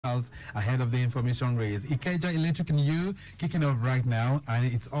ahead of the information race. Ikeja Electric and you kicking off right now, and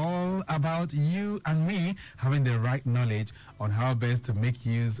it's all about you and me having the right knowledge on how best to make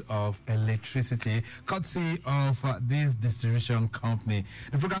use of electricity, courtesy of this distribution company.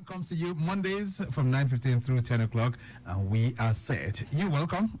 The program comes to you Mondays from 9:15 through 10 o'clock, and we are set. You're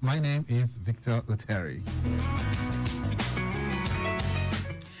welcome. My name is Victor Oteri.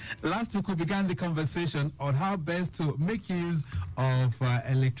 Last week, we began the conversation on how best to make use of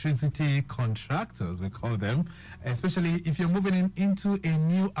electricity contractors, we call them, especially if you're moving into a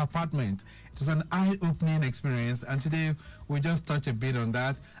new apartment. It was an eye-opening experience, and today we just touch a bit on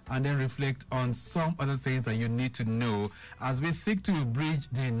that and then reflect on some other things that you need to know as we seek to bridge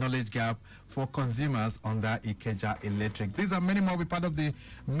the knowledge gap for consumers under Ikeja Electric. These are many more. Be part of the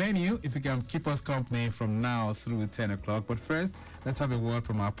menu if you can keep us company from now through 10 o'clock. But first, let's have a word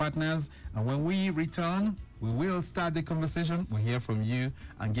from our partners, and when we return, we will start the conversation. We'll hear from you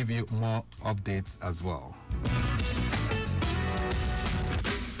and give you more updates as well.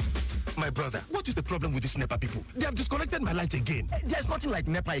 My brother, what is the problem with these NEPA people? They have disconnected my light again. There's nothing like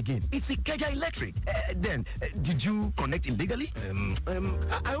NEPA again. It's Ikeja Electric. Did you connect illegally?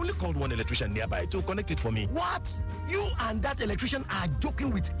 I only called one electrician nearby to connect it for me. What? You and that electrician are joking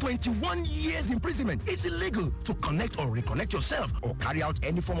with 21 years imprisonment. It's illegal to connect or reconnect yourself or carry out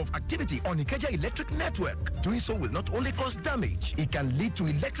any form of activity on Ikeja Electric network. Doing so will not only cause damage, it can lead to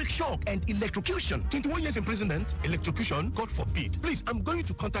electric shock and electrocution. 21 years imprisonment? Electrocution? God forbid. Please, I'm going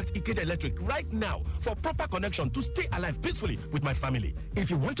to contact Ikeja Electric right now for proper connection to stay alive peacefully with my family. If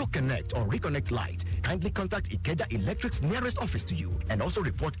you want to connect or reconnect light, kindly contact Ikeja Electric's nearest office to you and also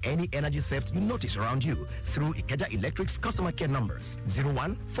report any energy theft you notice around you through Ikeja Electric's customer care numbers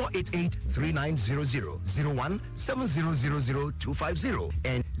 01-488-3900, 01-7000-250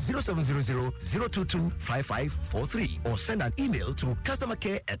 and 0700-022-5543, or send an email to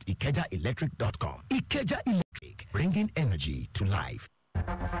customercare@ikejaelectric.com. Ikeja Electric, bringing energy to life.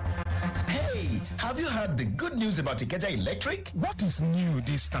 Hey, have you heard the good news about Ikeja Electric? What is new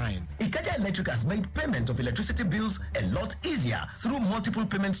this time? Ikeja Electric has made payment of electricity bills a lot easier through multiple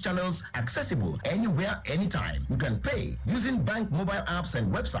payment channels accessible anywhere, anytime. You can pay using bank mobile apps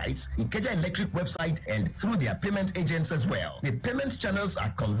and websites, Ikeja Electric website, and through their payment agents as well. The payment channels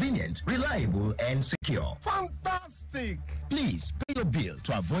are convenient, reliable, and secure. Fantastic! Please pay your bill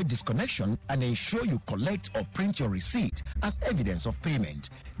to avoid disconnection and ensure you collect or print your receipt as evidence of payment.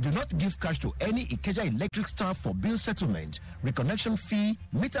 Do not give cash to any Ikeja Electric staff for bill settlement, reconnection fee,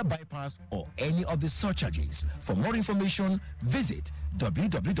 meter bypass, or any of the surcharges. For more information, visit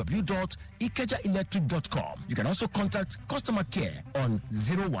www.ikejaelectric.com. You can also contact customer care on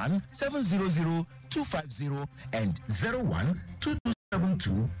 01-700-250 and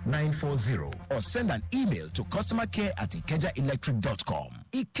 01-2272-940, or send an email to customercare@ikejaelectric.com.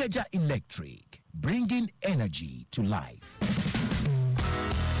 Ikeja Electric, bringing energy to life.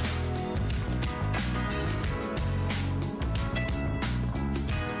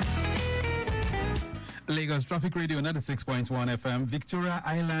 Lagos Traffic Radio 96.1 FM, Victoria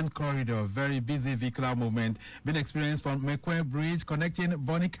Island Corridor, very busy vehicular movement being experienced from Mekwe Bridge connecting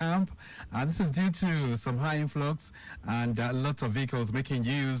Bonny Camp. This is due to some high influx and lots of vehicles making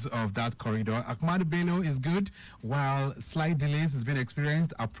use of that corridor. Ahmadu Bello is good, while slight delays has been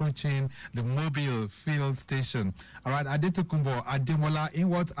experienced approaching the Mobile Field Station. All right, Adetokunbo, Ademola, in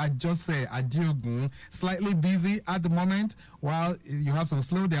what I just say, Adiogun, slightly busy at the moment, while you have some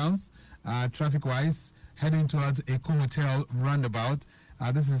slowdowns traffic-wise, heading towards Eko Hotel roundabout.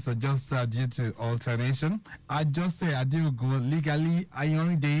 This is just due to alternation. I just say I do go legally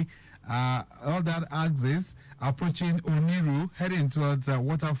Ayorinde. All that axis approaching Oniru, heading towards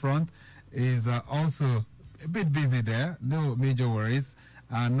Waterfront, is also a bit busy there. No major worries,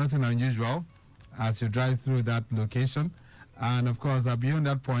 nothing unusual as you drive through that location. And of course, beyond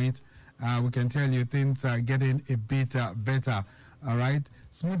that point, we can tell you things are getting a bit better. All right,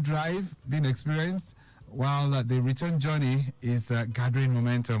 smooth drive being experienced, while the return journey is gathering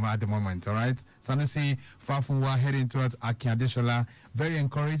momentum at the moment. All right, Sanusi Fafunwa heading towards Akiadeshola, very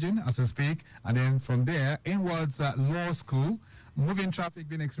encouraging as we speak. And then from there inwards, Law School, moving traffic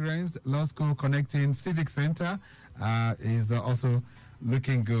being experienced. Law School connecting Civic Center is also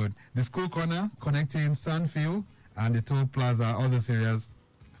looking good. The school corner connecting Sunfield and the Toll Plaza, all those areas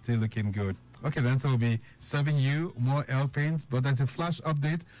still looking good. Okay, then, so we'll be serving you more L paints, but there's a flash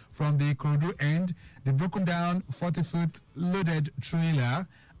update from the Kodu end. The broken down 40-foot loaded trailer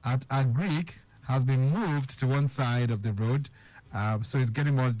at Agric has been moved to one side of the road, so it's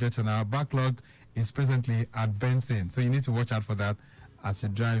getting much better now. Backlog is presently at Benson, so you need to watch out for that as you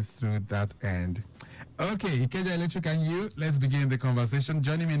drive through that end. Okay, Ikeja Electric and you, let's begin the conversation.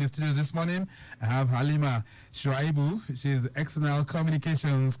 Joining me in the studios this morning, I have Halimah Shuaibu. She's External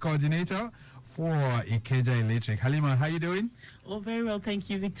Communications Coordinator for Ikeja Electric. Halimah, how are you doing? Oh, very well, thank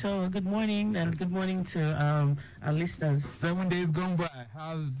you, Victor. Good morning, and good morning to our listeners. 7 days gone by.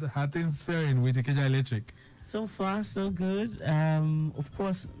 How things faring with Ikeja Electric? So far, so good. Of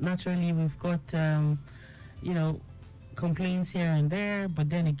course, naturally, we've got, complaints here and there, but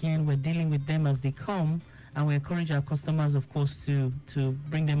then again, we're dealing with them as they come, and we encourage our customers, of course, to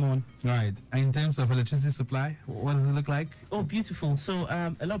bring them on. Right. And in terms of electricity supply, what does it look like? Oh, beautiful. So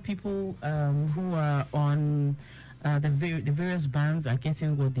a lot of people who are on the various bands are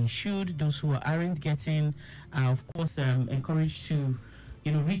getting what they should. Those who aren't getting, of course, encouraged to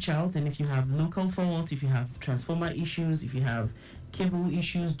reach out. And if you have local fault, if you have transformer issues, if you have cable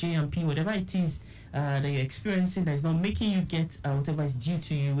issues, JMP, whatever it is that you're experiencing that is not making you get whatever is due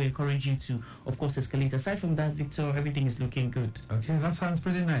to you, we encourage you to, of course, escalate. Aside from that, Victor, everything is looking good. Okay, that sounds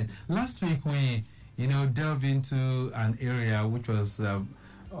pretty nice. Last week we, delved into an area which was of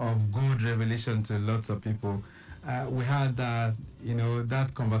good revelation to lots of people. We had,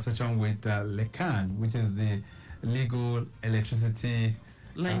 that conversation with LECAN, which is the Legal Electricity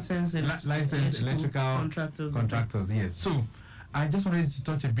Licensed electrical contractors. Yes. So I just wanted to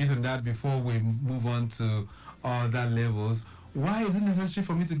touch a bit on that before we move on to other levels. Why is it necessary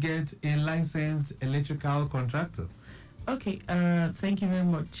for me to get a licensed electrical contractor? Okay, thank you very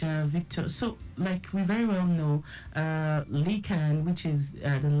much, Victor. So, like we very well know, LECAN, which is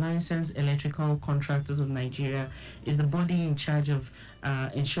the Licensed Electrical Contractors of Nigeria, is the body in charge of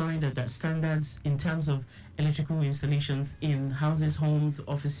ensuring that standards in terms of electrical installations in houses, homes,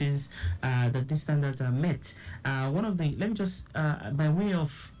 offices, that these standards are met. Let me just, by way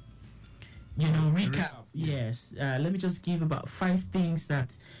of, recap. Yes, let me just give about 5 things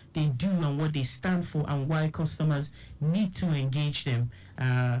that they do and what they stand for and why customers need to engage them.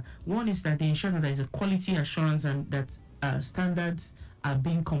 One is that they ensure that there is a quality assurance and that standards are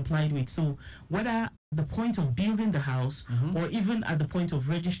being complied with. So whether at the point of building the house or even at the point of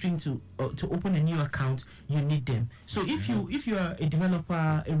registering to open a new account, you need them. So if you are a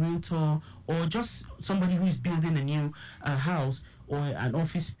developer, a realtor, or just somebody who is building a new house or an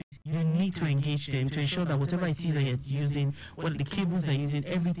office space, you need to engage them to ensure that whatever it is that you're using, what the cables they're using,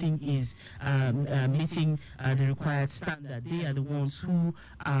 everything is meeting the required standard. They are the ones who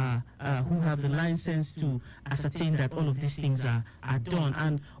have the license to ascertain that all of these things are done.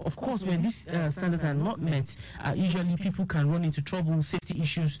 And of course, when these standards are not met, usually people can run into trouble, safety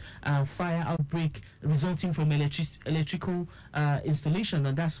issues, fire outbreak resulting from electrical installation,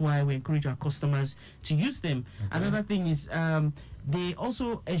 and that's why we encourage our customers to use them. Okay. Another thing is they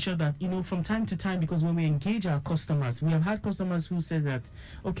also ensure that, from time to time, because when we engage our customers, we have had customers who say that,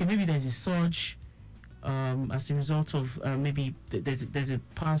 okay, maybe there's a surge as a result of maybe there's a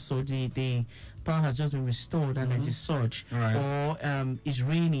power surge, the power has just been restored and there's a surge, right. Or it's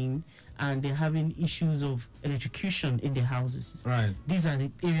raining and they're having issues of electrocution in their houses. Right. These are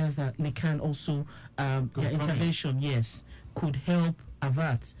the areas that they can also, their intervention, could help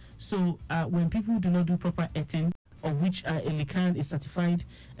avert. So when people do not do proper earthing, of which a LECAN is certified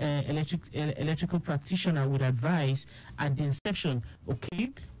electrical practitioner would advise at the inception,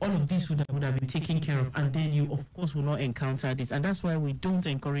 okay, all of this would have been taken care of, and then you of course will not encounter this. And that's why we don't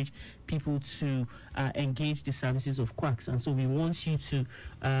encourage people to engage the services of quacks. And so we want you to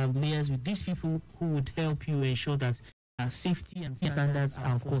liaise with these people who would help you ensure that safety and standards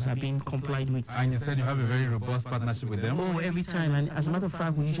are being complied with. And you said you have a very robust partnership with them? Oh, every time. And as a matter of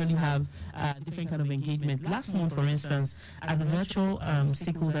fact, we usually have different kind of engagement. Last month, for instance, at the virtual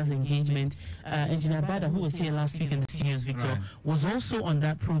stakeholders engagement, Engineer Bada, who was here last week in the studios, Victor, right, was also on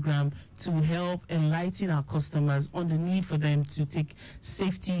that program to help enlighten our customers on the need for them to take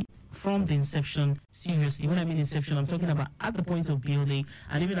safety from the inception seriously. When I mean inception, I'm talking about at the point of building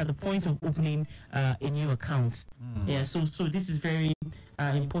and even at the point of opening a new account. Yeah, so this is very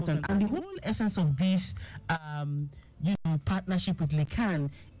important. And the whole essence of this partnership with LECAN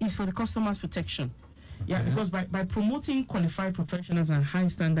is for the customer's protection. Yeah, because by promoting qualified professionals and high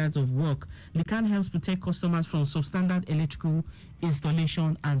standards of work, LECAN helps protect customers from substandard electrical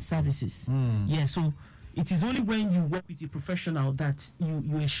installation and services. Yeah, so it is only when you work with a professional that you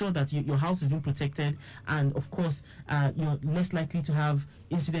ensure that your house is being protected, and of course you're less likely to have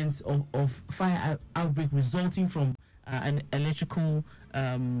incidents of fire outbreak resulting from an electrical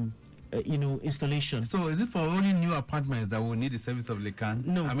installation. So is it for only new apartments that will need the service of LECAN?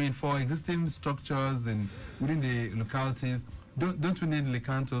 No. I mean, for existing structures and within the localities, don't we need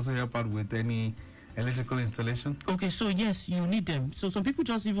LECAN to also help out with any electrical installation? Okay, so yes, you need them. So some people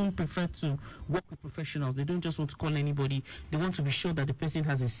just even prefer to work with professionals. They don't just want to call anybody. They want to be sure that the person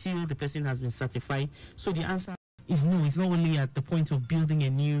has a seal, the person has been certified. So the answer is no. It's not only at the point of building a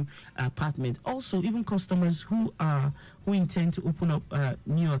new apartment. Also, even customers who intend to open up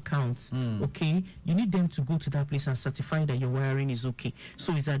new accounts, okay, you need them to go to that place and certify that your wiring is okay.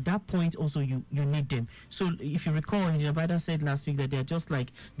 So it's at that point also you need them. So if you recall, Engineer Bada said last week that they're just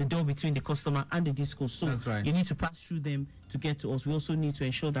like the door between the customer and the disco. So that's right. You need to pass through them to get to us. We also need to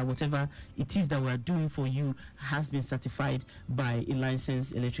ensure that whatever it is that we're doing for you has been certified by a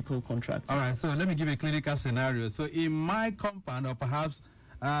licensed electrical contractor. All right, so let me give a clinical scenario. So in my compound, or perhaps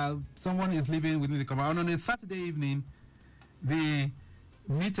someone is living within the compound, on a Saturday evening, the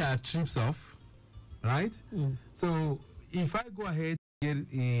meter trips off, right? So if I go ahead and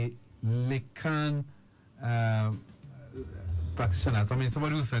get a LECAN practitioner,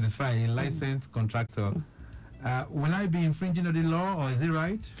 somebody who's satisfied, a licensed contractor, will I be infringing on the law, or is it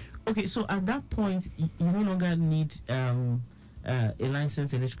right? Okay, so at that point, you no longer need a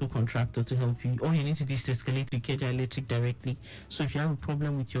licensed electrical contractor to help you. All you need to do is to escalate to Ikeja Electric directly. So if you have a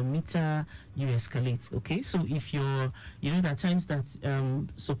problem with your meter, you escalate, okay? So if there are times that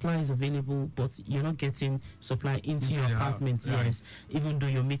supply is available, but you're not getting supply into your apartment, yes, even though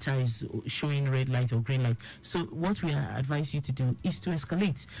your meter is showing red light or green light. So what we advise you to do is to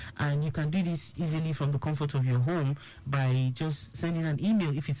escalate. And you can do this easily from the comfort of your home by just sending an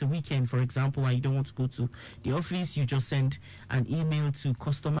email. If it's a weekend, for example, and you don't want to go to the office, you just send an email to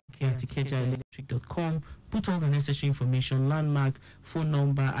customercare@ikejaelectric.com. Put all the necessary information, landmark, phone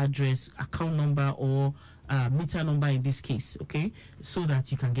number, address, account number, or meter number in this case, okay, so that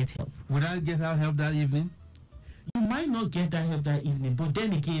you can get help. Would I get help that evening? You might not get that help that evening, but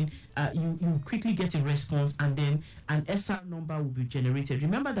then again, you quickly get a response, and then an SR number will be generated.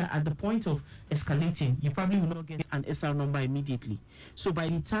 Remember that at the point of escalating, you probably will not get an SR number immediately. So by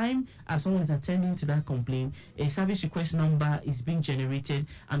the time someone is attending to that complaint, a service request number is being generated,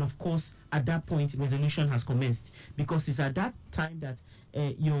 and of course, at that point, resolution has commenced, because it's at that time that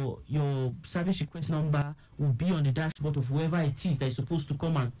your service request number will be on the dashboard of whoever it is that is supposed to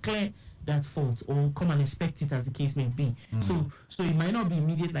come and clear that fault or come and inspect it, as the case may be. So it might not be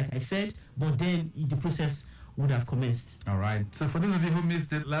immediate, like I said, but then the process would have commenced. All right. So for those of you who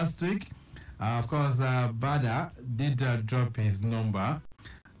missed it last week, of course, Bada did drop his number,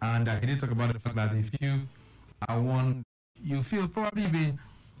 and he did talk about the fact that if you are one, you feel probably been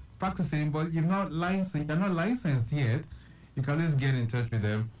practicing, but you're not licensed yet, you can always get in touch with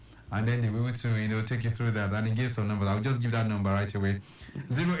them, and then they will able to take you through that. And he gave some numbers. I'll just give that number right away: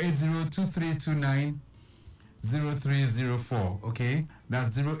 08023290304. Okay,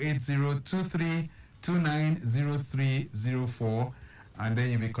 that's 08023290304, and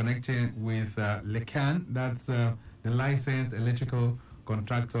then you'll be connecting with LECAN. That's the Licensed Electrical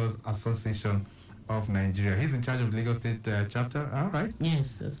Contractors Association of Nigeria. He's in charge of the Lagos State chapter. All right.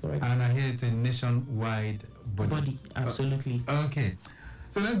 Yes, that's correct. And I hear it's a nationwide body. Absolutely. Okay.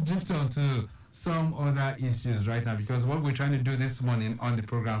 So let's drift on to some other issues right now, because what we're trying to do this morning on the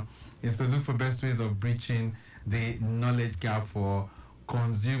program is to look for best ways of breaching the knowledge gap for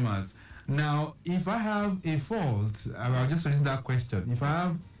consumers. Now, if I have a fault, I'll just raise that question. If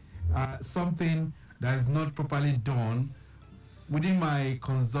I have something that is not properly done within my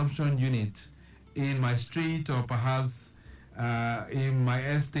consumption unit, in my street, or perhaps in my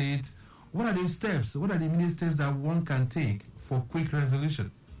estate, what are the steps? What are the immediate steps that one can take for quick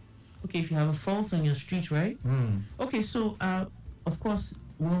resolution? Okay, if you have a fault on your street, right? Okay, so of course,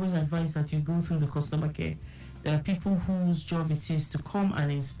 we always advise that you go through the customer care. There are people whose job it is to come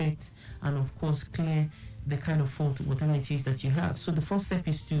and inspect and, of course, clear the kind of fault, whatever it is that you have. So the first step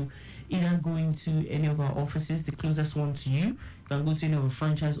is to either go into any of our offices, the closest one to you. You can go to any of our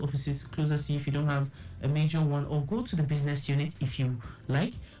franchise offices closest to you if you don't have a major one, or go to the business unit if you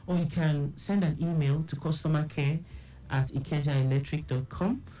like, or you can send an email to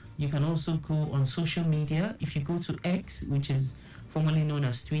customercare@ikejaelectric.com. You can also go on social media. If you go to X, which is formerly known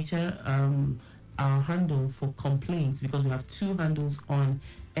as Twitter, our handle for complaints, because we have two handles on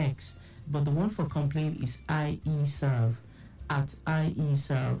X, but the one for complaint is IEServe,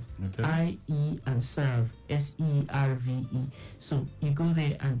 @IEServe, okay. IE and serve, SERVE. So you go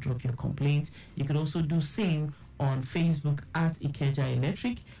there and drop your complaints. You can also do same on Facebook @Ikeja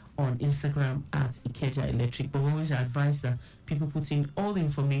Electric, on Instagram at Ikeja Electric. But we always advise that people put in all the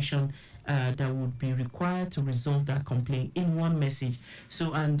information that would be required to resolve that complaint in one message.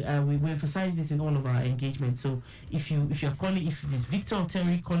 So, and we emphasize this in all of our engagements. So, if you're calling, if it's Victor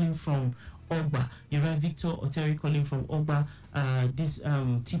Oteri calling from Ogba, you write Victor Oteri calling from Ogba, this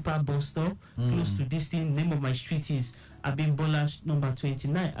Tipa bus stop close to this thing. Name of my street is Abimbola, number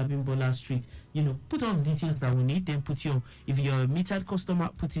 29 Abimbola Street. You know, put all the details that we need. Then put if you're a metered customer,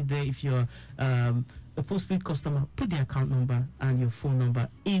 put it there. If you're a postpaid customer, put the account number and your phone number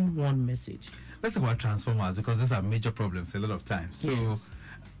in one message. Let's talk about transformers, because these are major problems a lot of times. So, Yes.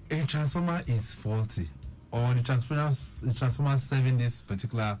 a transformer is faulty, or the transformer serving this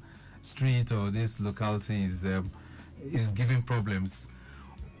particular street or this locality is giving problems.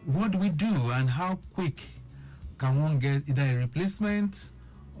 What do we do, and how quick can one get either a replacement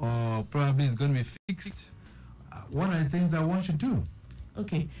or probably it's going to be fixed? What are the things that one should do?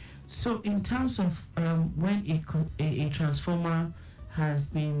 Okay, so in terms of when a transformer has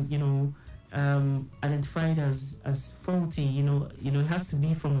been, identified as faulty, it has to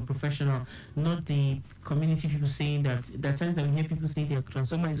be from a professional, not the community people saying that. There are times that we hear people say their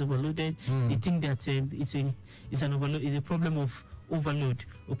transformer is overloaded. They think that it's a problem of overload.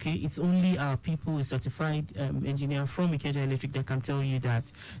 Okay, it's only our people, a certified engineer from Ikeja Electric, that can tell you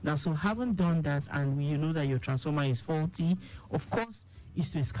that. Now, so having done that, and you know that your transformer is faulty, of course, is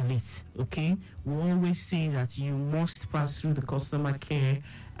to escalate. Okay, we always say that you must pass through the customer care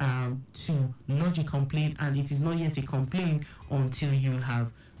to lodge a complaint, and it is not yet a complaint until you have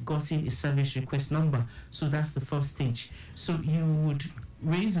gotten a service request number. So that's the first stage. So you would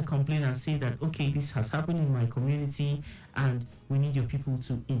raise a complaint and say that, okay, this has happened in my community and we need your people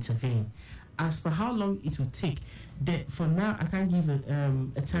to intervene. As for how long it will take, for now I can't give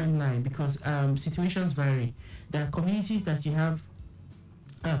a timeline, because situations vary. There are communities that you have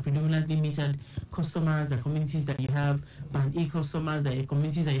predominantly metered customers, there are communities that you have band A customers, there are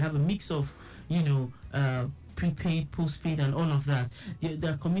communities that you have a mix of, prepaid, postpaid, and all of that.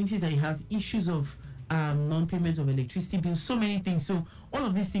 There are communities that you have issues of non-payment of electricity bills, so many things. So all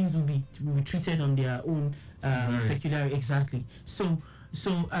of these things will be treated on their own peculiar. Exactly. So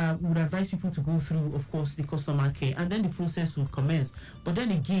we would advise people to go through, of course, the customer care, and then the process will commence. But then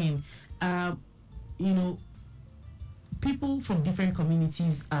again, people from different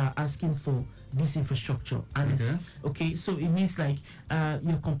communities are asking for this infrastructure, and so it means like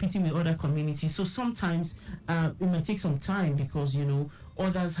you're competing with other communities. So sometimes it might take some time, because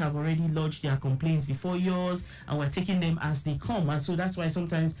others have already lodged their complaints before yours, and we're taking them as they come. And so that's why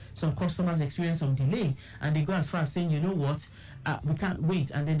sometimes some customers experience some delay, and they go as far as saying, we can't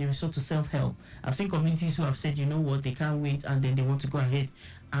wait, and then they resort to self-help. I've seen communities who have said, they can't wait, and then they want to go ahead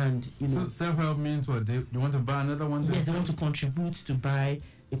and So self-help means what? They want to buy another one? Yes, they want to contribute to buy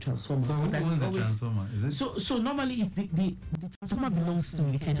a transformer. So who owns the transformer? Is it? So normally the transformer belongs to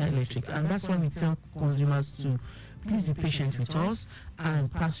Ikeja Electric, and that's why we tell consumers to please be patient with us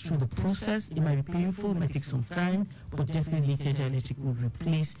and pass through the process. It might be painful, it might take some time, but definitely Ikeja Electric will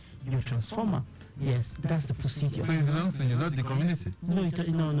replace your transformer. Yes, that's the procedure. So it belongs to you, not the community? No.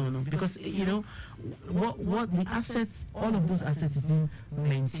 Because, what the assets, all of those assets is being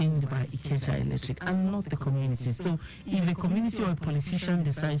maintained by Ikeja Electric and not the community. So if a community or a politician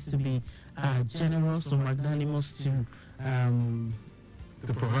decides to be generous or magnanimous to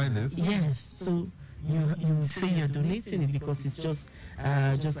provide this? Yes, so you say you're donating it because it's just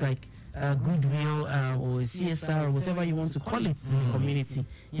like goodwill or CSR or whatever you want to call it to the community.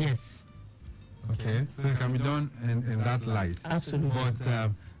 Yes. Okay, so it can be done in that light. Absolutely. But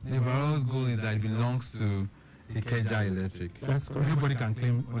the overall goal is that it belongs to Ikeja Electric. That's correct. Nobody can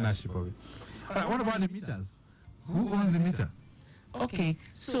claim ownership of it. What about the meters? Who owns the meter? Okay,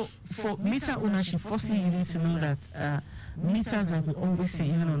 so for meter ownership, firstly you need to know that meters, like we always say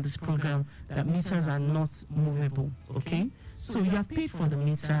even on this program, that meters are not movable. Okay, so you have paid for the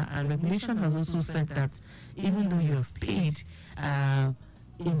meter, and regulation has also said that even though you have paid,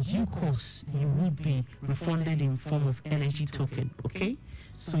 in due course you will be refunded in form of energy token. Okay,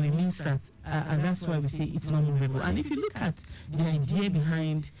 so it means that and that's why we say it's not movable. And if you look at the idea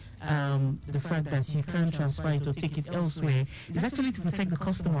behind the fact that you can't transfer it or take it elsewhere, it's actually to protect the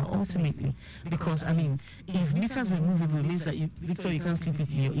customer ultimately. Because if meters were movable, it means that Victor, you can't sleep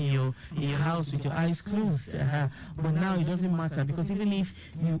in your house with your eyes closed. But now it doesn't matter, because even if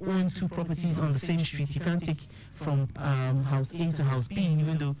you own two properties on the same street, you can't take from house A to house B,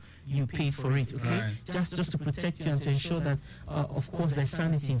 even though you paid for it. Okay, right. just to protect you and to ensure that, of course, there's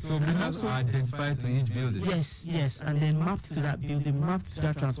sanity. So meters are identified to each building. Yes, and then mapped to that building, mapped to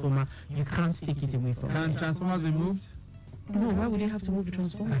that transformer. You can't take it away from. Can transformers be moved? No, why would they have to move the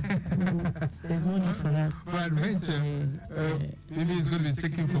transformer? No, there's no need for that. Right, maybe it's going to be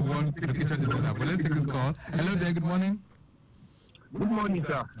taken from one location to another. But let's take this call. Hello there, good morning. Good morning,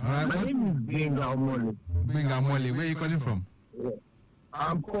 sir. Right, My name is Benga Omole. Benga Omole, where are you calling from?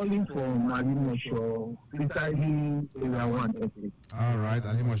 I'm calling from Halimah, precisely area 1 estate. All right,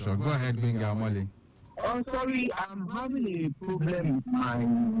 Halimah. Go ahead, Benga Omole. Oh, sorry, I'm having a problem with my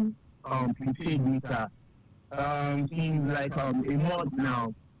prepaid meter. Since like a month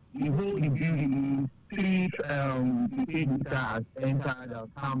now, the whole building is 3 prepaid meter has entered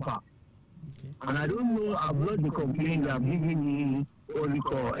tamper. Okay. And I don't know, I've heard the complaint they have given me what we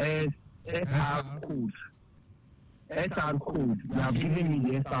call SR code. SR code. They have given me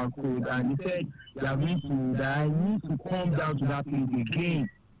the SR code, and they said that I need to come down to that place again.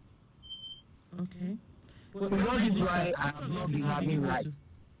 Okay. So that is why I have not been having right.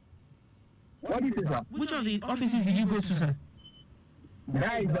 What is it, sir? Which of the offices did you go to, sir?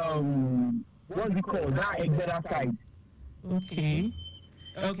 That is what's it called? That Ikeja side. Okay.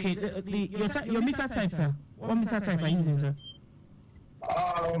 Okay. Your meter type, sir. What meter type are you using, sir?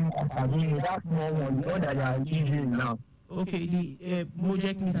 I mean, that's more one. The one that they are using now. Okay, the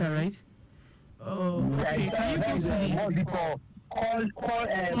Mojek meter, right? Oh, okay. Can you go to the what's it called? Call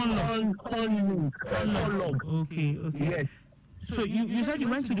log. Okay. Yes. So you said you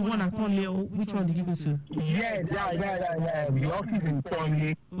went to the one at Conley. Which one did you go to? Yes, the office in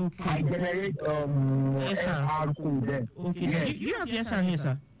Conley. Okay. I generate SR code there. Okay. Yes. So you have the SR here,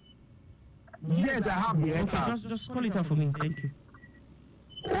 sir? Yes, I have the SR. Okay, just call it out for me. Thank you.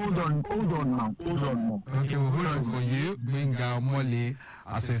 Hold on now. Okay, we'll hold on for you, Benga Omole,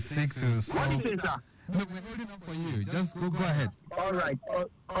 as we seek to solve. What is it, sir? No, we're holding on for you. Just go ahead. All right,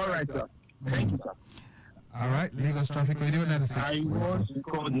 sir. Thank you, sir. All right, Lagos Traffic Radio 96. I want to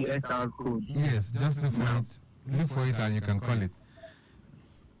call the SR code. Yes, just look for it. Look for it and you can call it.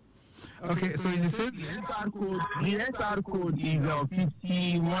 Okay, so in the same... The SR code is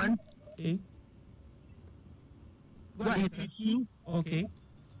 51. Okay. Go ahead, sir. Okay.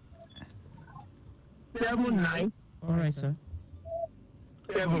 79. All right, sir.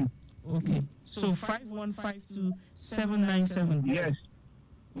 7. Okay. So 5152797. Yes.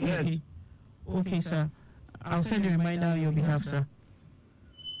 Okay. Okay, sir. I'll send a reminder on your behalf, sir.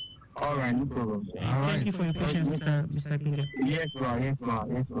 All right, no problem. Thank you for your patience, Mr. Pinga. Yes, ma.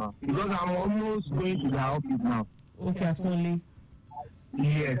 Because I'm almost going to the office now. Okay, at only.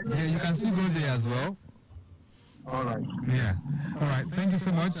 Yes. Yeah, you can still go there as well. All right. Yeah. All right. Thank you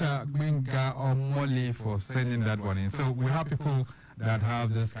so much, Benga Omole, for sending that one in. So we have people that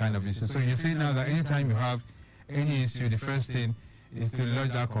have this kind of issue. So you see now that anytime you have any issue, the first thing is to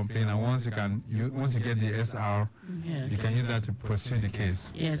lodge a complaint, and once you get the SR, you can use that to pursue the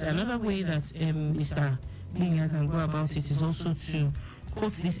case. Yes, another way that Mr. Pinga can go about it is also to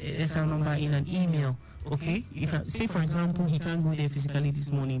quote this SR number in an email. Okay, you can say, for example, he can't go there physically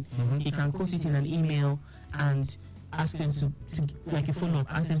this morning. He can quote it in an email and ask them to like a follow-up,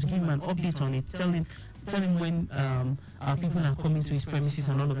 ask them to give him an update on it. Tell him when our people are coming to his premises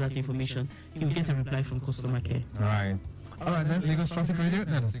and all of that information. He will get a reply from customer care. Right. All right, then Lagos Traffic Radio,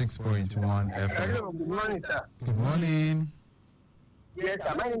 that's 6.1 FM. Hello, good morning, sir. Good morning. Yes,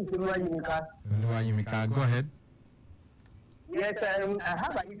 sir. My name is Yimika. Go ahead. Yes, I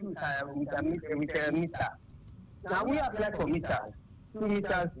have an issue with a meter. Now we apply for meters. 2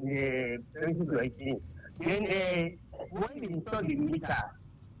 meters in 2018. Then when they install the meter,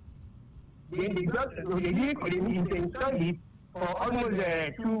 then they didn't install it for almost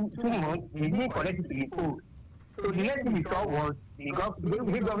 2 months. They didn't connect it to the pole. So the next thing we saw was they gave us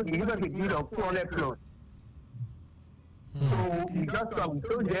a bill of 200 plus. So we just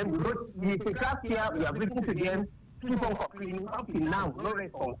told them, we class here, we are waiting to them, keep on complaining up till now, no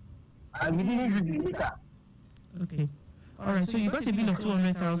response. And we didn't use the meter. Okay. All right, so you got a bill of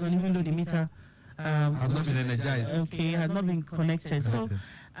 200,000 even though the meter has not been energized. Okay, has not been connected. So,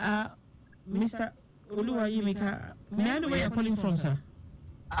 Mr. Oluwayimika, may I know where you're calling from, sir?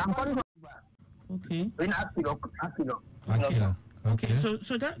 I'm calling from Okay. in Akilo. Okay. So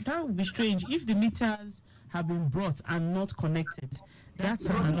that would be strange if the meters have been brought and not connected. That's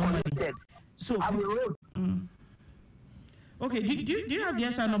an anomaly. So okay, do you have the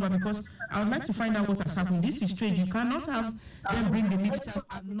SR number? Because I would like to find out what has happened. This is strange. You cannot have them bring the meters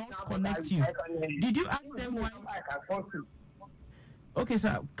and not connect you. Did you ask them why? Okay,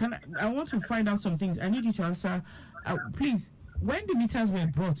 sir. I want to find out some things. I need you to answer, please. When the meters were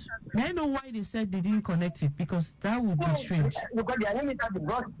brought, may I know why they said they didn't connect it? Because that would be strange. Because the meters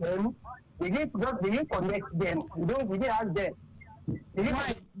brought them, they didn't connect them. We didn't ask them.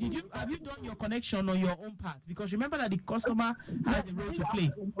 Why? Have you done your connection on your own part? Because remember that the customer has a role to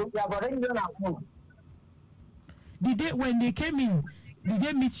play. We have already done our own. When they came in, did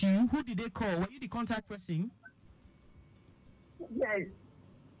they meet you? Who did they call? Were you the contact person? Yes.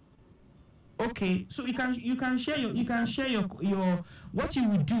 Okay, so you can share your what you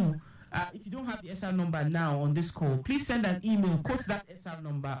would do if you don't have the SR number now on this call. Please send an email, quote that SR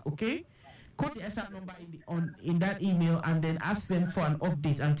number, okay? Quote the SR number in that email, and then ask them for an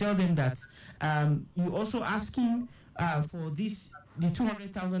update and tell them that you also asking for the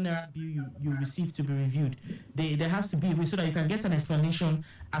 200,000 naira bill you received to be reviewed. There has to be a way so that you can get an explanation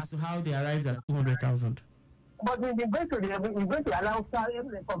as to how they arrived at 200,000. But we're going to allow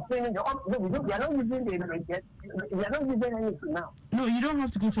complaining. We are not using we are not using anything now. No, you don't have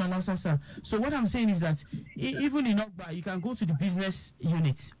to go to announcer, sir. So what I'm saying is that even in Ogba, you can go to the business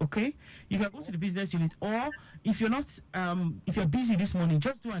unit, okay? You can go to the business unit, or if you're not, if you're busy this morning,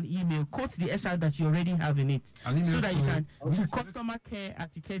 just do an email, quote the SR that you already have in it, so that you can to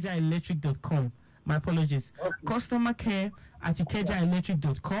customercare@ikejaelectric.com. My apologies. Okay.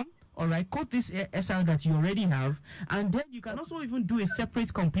 Customercare@ikejaelectric.com. All right, quote this SR that you already have, and then you can also even do a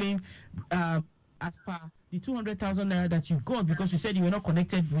separate complaint as per the 200,000 naira that you got because you said you were not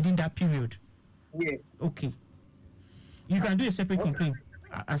connected within that period. Yes. Okay. You can do a separate complaint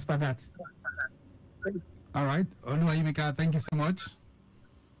as per that. All right, Oluwayimika, thank you so much.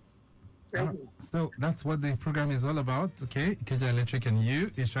 So that's what the program is all about, okay? Ikeja Electric and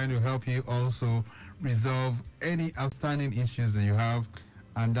you is trying to help you also resolve any outstanding issues that you have.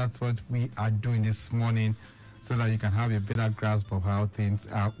 And that's what we are doing this morning so that you can have a better grasp of how things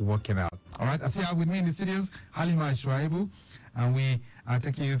are working out. All right, I see you have with me in the studios, Halimah and Shuaibu, and we are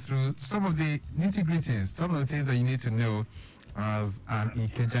taking you through some of the nitty-gritties, some of the things that you need to know as an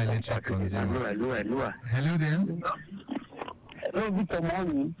Ikeja Electric consumer. Hello there. Hello, good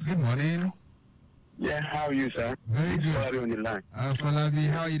morning. Good morning. Yeah, how are you, sir? Very good. On the line. Falabi,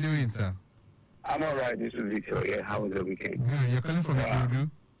 how are you doing, sir? I'm all right. This is Victor. Yeah, how was the weekend? Good. You're calling from Ikeja?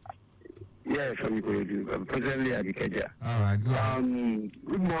 Yeah, from Ikeja. I'm presently at Ikeja. All right, good.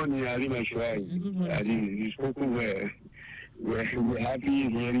 Good morning, Halimah and Shuaibu. Good morning. You spoke well. We're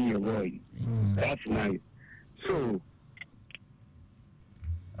happy hearing your voice. That's nice. So,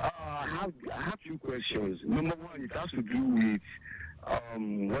 I have two questions. Number one, it has to do with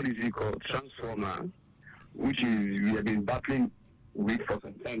what is it called, transformer, which is we have been battling with for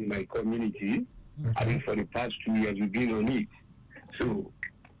some time in my community. Okay. I mean, for the past 2 years, we've been on it. So,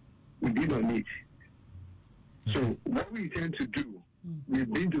 we've been on it. So, what we intend to do, we've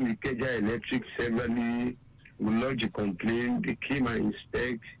been to Ikeja Electric severally, we lodged a complaint, they came and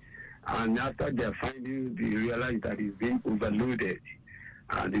inspect, and after their findings, they realized that it's been overloaded.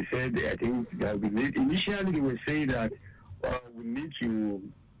 And they said, I think that we need, initially they were saying that we need to,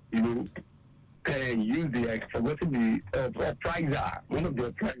 use the, I've forgotten the prizer, one of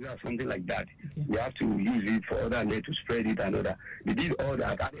the prizer, something like that. Okay. We have to use it for other net to spread it and other. They did all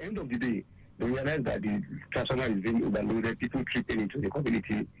that. At the end of the day, they realized that the transformer is being overloaded, people tripping into the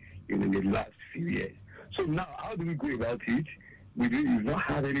community in the last few years. So now, how do we go about it? We've not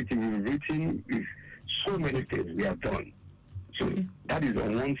had anything in written with so many things we have done. So that is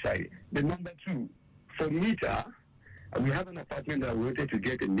on one side. The number two, for meter, we have an apartment that we wanted to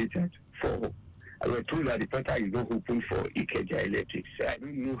get a meter for. I was told that the portal is not open for Ikeja Electric. So I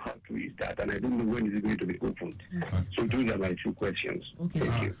don't know how to use that, and I don't know when is it going to be opened. Okay. So those are my two questions. Okay,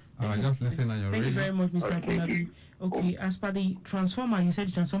 Thank you. Just listen on your radio. Thank you very much, Mr. Afolabi. Okay, as per the transformer, you said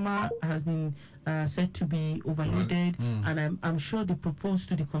the transformer has been said to be overloaded, and I'm sure they proposed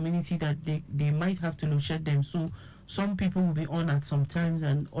to the community that they might have to load shed them. So some people will be on at some times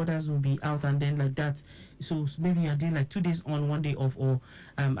and others will be out, and then like that. So maybe you're doing like 2 days on, 1 day off, or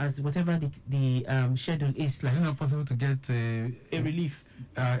as whatever the schedule is. Like, is it not possible to get a relief,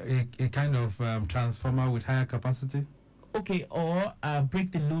 a kind of transformer with higher capacity? Okay, or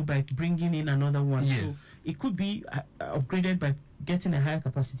break the load by bringing in another one. Yes. So it could be upgraded by getting a higher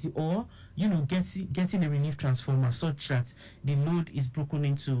capacity, or getting a relief transformer such that the load is broken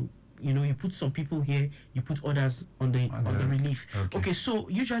into. You put some people here, you put others on the relief. Okay, so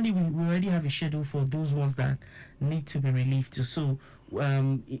usually we already have a schedule for those ones that need to be relieved. So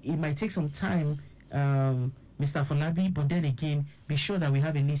it might take some time, Mr. Afolabi, but then again, be sure that we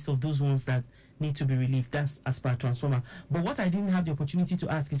have a list of those ones that need to be relieved. That's as per transformer. But what I didn't have the opportunity to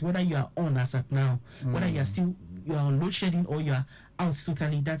ask is whether you are on as at now, whether you are still you are on load shedding or you are out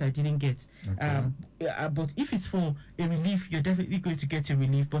totally, that I didn't get. Okay. But if it's for a relief, you're definitely going to get a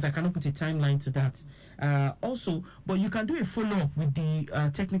relief, but I cannot put a timeline to that. Also, but you can do a follow-up with the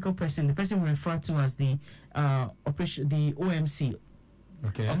technical person, the person we refer to as the operation, the OMC.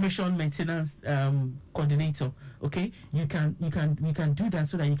 Okay. Operation maintenance coordinator. Okay, we can do that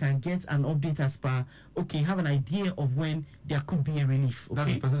so that you can get an update as per. Okay, have an idea of when there could be a relief. Okay?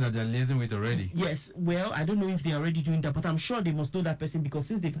 That's the person that they're liaising with already. Yes. Well, I don't know if they're already doing that, but I'm sure they must know that person, because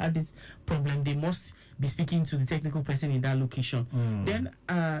since they've had this problem, they must be speaking to the technical person in that location. Then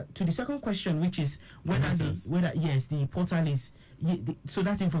to the second question, which is whether the portal is. So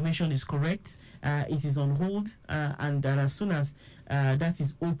that information is correct. It is on hold, and as soon as that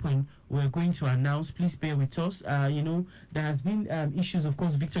is open, we're going to announce. Please bear with us. There has been issues, of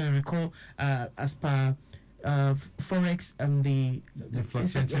course. Victor, you recall, as per forex and the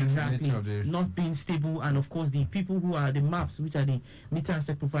fluctuating nature of the not being stable, and of course the people who are the maps, which are the meter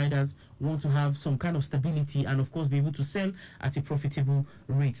asset providers, want to have some kind of stability and of course be able to sell at a profitable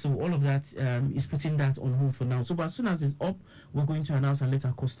rate. So all of that is putting that on hold for now. So but as soon as it's up, we're going to announce and let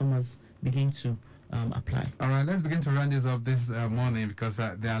our customers begin to apply. All right, let's begin to round this up this morning, because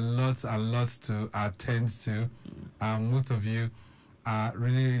there are lots and lots to attend to. Most of you are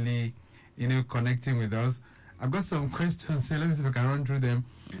really connecting with us. I've got some questions here. Let me see if I can run through them.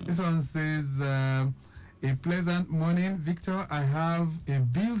 This one says, a pleasant morning, Victor. I have a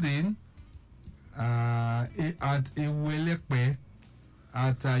building at Iwelekpe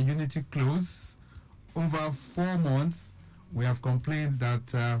at Unity Close. Over 4 months, we have complained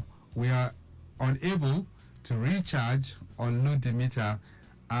that we are unable to recharge or load the meter,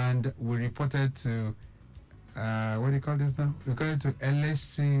 and we reported to, what do you call this now? We call it to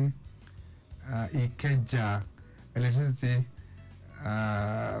LSC Ikeja electricity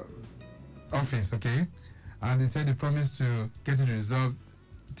office, okay? And they said they promised to get it resolved.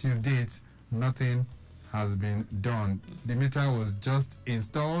 Till date, nothing has been done. The meter was just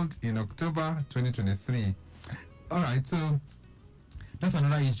installed in October 2023. All right, so that's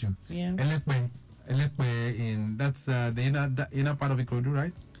another issue. Yeah. Elekpe in that's the inner part of Ikorodu,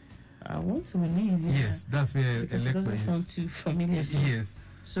 right? I want to believe. Yeah. Yes, that's where Because it Elekpe doesn't is. sound too familiar. So. Yes.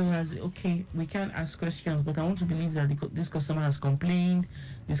 So we can ask questions, but I want to believe that this customer has complained.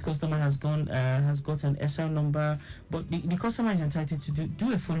 This customer has got an SL number, but the customer is entitled to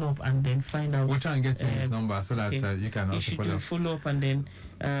do a follow up and then find out. We'll try and get to his number so that you can also do a follow up and then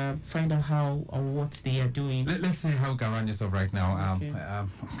find out how or what they are doing. Let's see how we can run this up right now. Okay.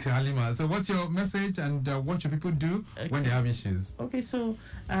 Halimah, so what's your message, and what should people do when they have issues? Okay, so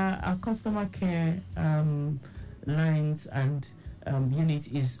our customer care lines and unit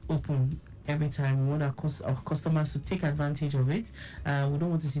is open every time. We want our customers to take advantage of it. We don't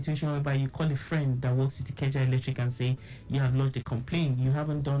want a situation whereby you call a friend that works with Ikeja Electric and say you have lodged a complaint. You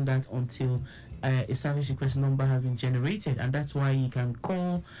haven't done that until a service request number has been generated, and that's why you can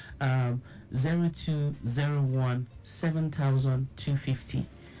call 0201 7250.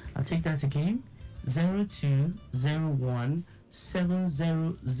 I'll take that again. 0201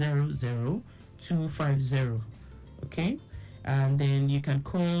 7000 250. Okay, and then you can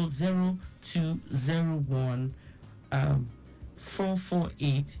call 0201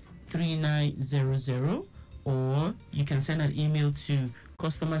 448 3900, or you can send an email to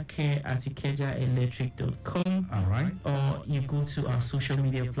customercare@ikejaelectric.com. All right. Or you go to our social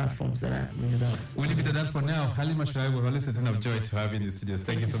media platforms that are with us. We'll leave it at that for now. Halimah Shuaibu, we're always a ton of joy to have you in the studios.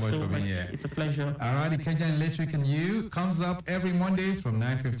 Thank you so much for being here. It's a pleasure. All right, Ikeja Electric and You comes up every Mondays from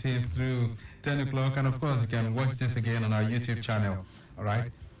 9:15 through 10 o'clock. And of course, you can watch this again on our YouTube channel. All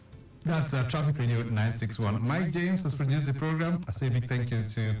right. That's Traffic Radio 961. Mike James has produced the program. I say a big thank you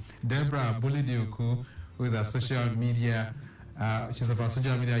to Deborah Bulidioku, who is our social media, she's of our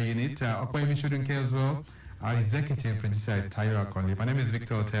social media unit. Okwemi Shouldn't Care as well. Our executive producer is Tayo Akonli. My name is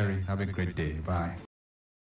Victor Oteri. Have a great day. Bye.